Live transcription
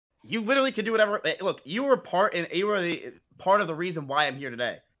You literally could do whatever. Look, you were the part of the reason why I'm here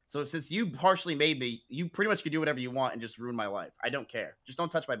today. So since you partially made me, you pretty much could do whatever you want and just ruin my life. I don't care. Just don't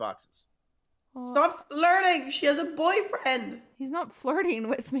touch my boxes. Stop flirting. She has a boyfriend. He's not flirting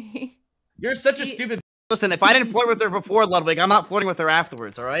with me. You're such a stupid. Listen, if I didn't flirt with her before Ludwig, I'm not flirting with her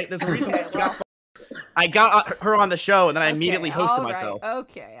afterwards. All right? There's a reason I got her on the show, and then I immediately hosted myself.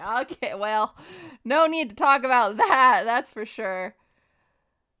 Okay. Well, no need to talk about that. That's for sure.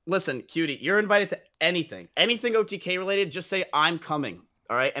 Listen, cutie, you're invited to anything OTK related. Just say I'm coming.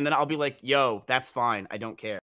 All right, and then I'll be like, yo, that's fine. I don't care.